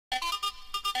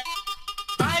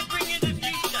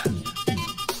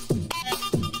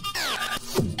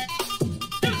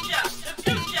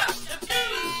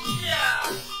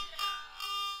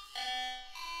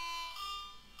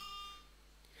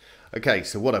Okay,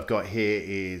 so what I've got here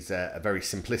is a very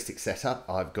simplistic setup.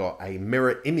 I've got a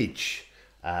mirror image.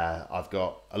 I've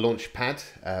got a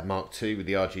Launchpad Mark II with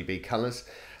the RGB colours,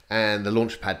 and the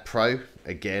Launchpad Pro,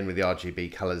 again with the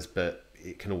RGB colours, but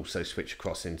it can also switch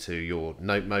across into your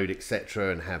note mode,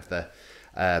 etc., and have the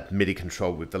MIDI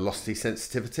control with velocity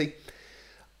sensitivity.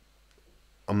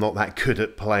 I'm not that good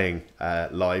at playing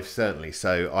live, certainly,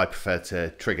 so I prefer to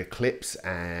trigger clips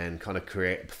and kind of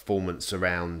create a performance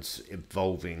around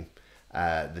evolving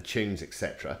the tunes,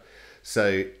 etc.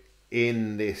 So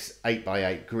in this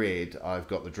 8x8 grid, I've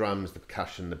got the drums, the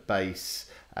percussion, the bass,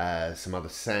 some other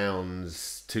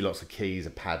sounds, two lots of keys, a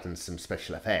pad and some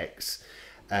special effects.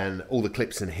 And all the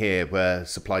clips in here were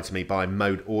supplied to me by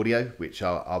Mode Audio, which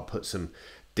I'll put some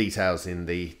details in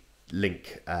the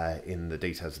link in the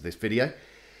details of this video.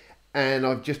 And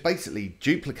I've just basically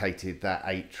duplicated that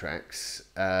 8 tracks,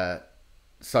 so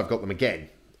I've got them again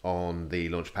on the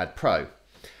Launchpad Pro.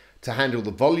 To handle the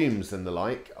volumes and the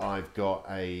like, I've got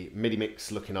a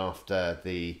MIDIMIX looking after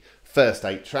the first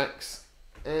 8 tracks,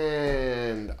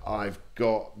 and I've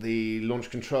got the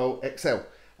Launch Control XL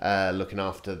looking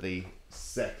after the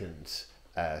second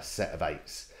set of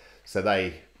 8s. So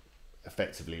they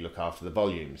effectively look after the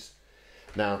volumes.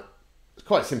 Now, it's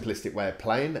quite a simplistic way of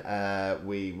playing.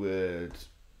 We would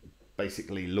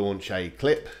basically launch a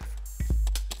clip,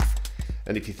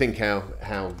 and if you think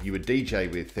how you would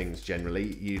DJ with things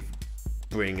generally, you'd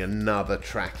bring another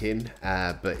track in,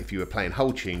 but if you were playing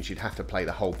whole tunes, you'd have to play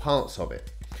the whole parts of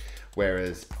it.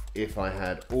 Whereas if I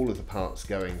had all of the parts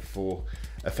going for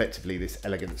effectively this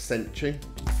elegant scent tune,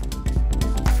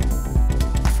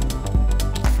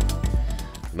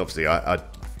 and obviously I'd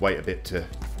wait a bit to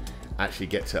actually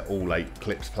get to all 8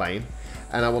 clips playing,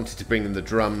 and I wanted to bring in the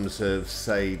drums of,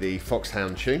 say, the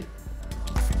Foxhound tune.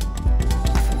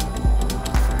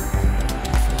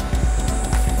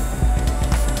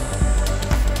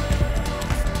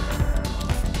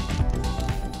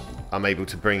 I'm able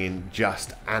to bring in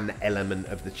just an element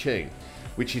of the tune,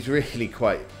 which is really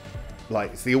quite,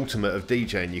 like, it's the ultimate of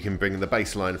DJing. You can bring the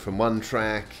bass line from one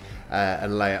track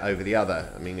and lay it over the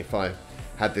other. I mean, if I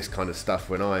had this kind of stuff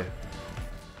when I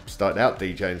started out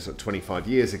DJing sort of 25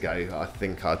 years ago, I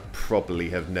think I'd probably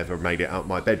have never made it out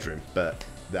my bedroom, but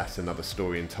that's another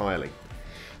story entirely.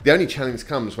 The only challenge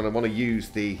comes when I want to use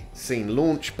the scene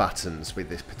launch buttons with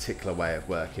this particular way of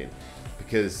working,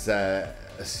 because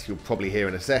as you'll probably hear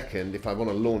in a second, if I want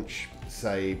to launch,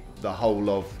 say, the whole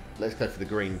of, let's go for the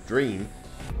Green Dream,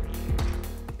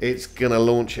 it's gonna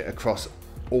launch it across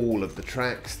all of the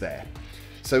tracks there.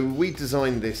 So we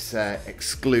designed this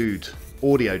Exclude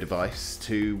audio device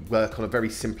to work on a very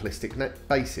simplistic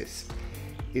basis.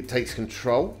 It takes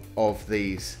control of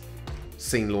these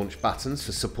scene launch buttons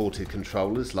for supported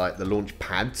controllers like the launch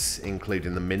pads,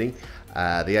 including the Mini,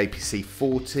 the APC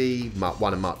 40, Mark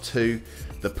 1 and Mark 2,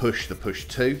 the Push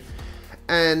 2,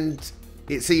 and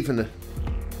it's even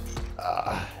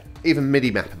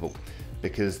MIDI mappable,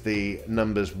 because the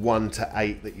numbers 1 to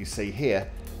 8 that you see here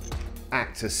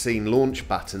act as scene launch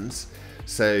buttons.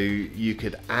 So you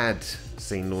could add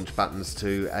scene launch buttons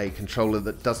to a controller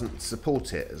that doesn't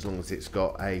support it, as long as it's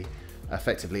got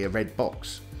effectively a red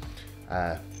box,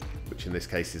 which in this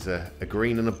case is a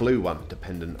green and a blue one,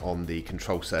 dependent on the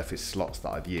control surface slots that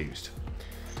I've used.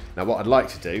 Now what I'd like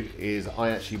to do is I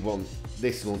actually want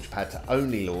this Launchpad to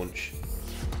only launch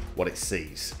what it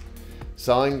sees.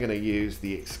 So I'm going to use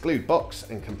the Exclude box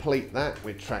and complete that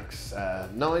with tracks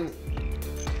 9.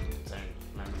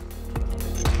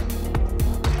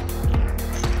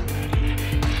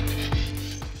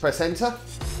 Press enter.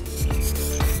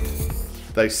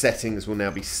 Those settings will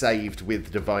now be saved with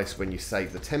the device when you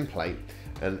save the template,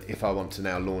 and if I want to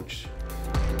now launch,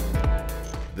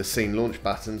 the scene launch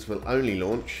buttons will only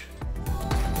launch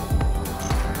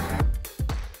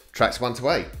tracks 1 to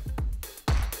 8.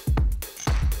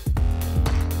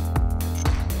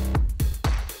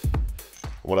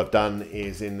 What I've done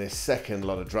is in this second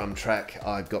lot of drum track,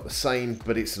 I've got the same,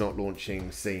 but it's not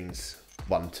launching scenes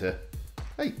 1 to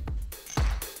 8.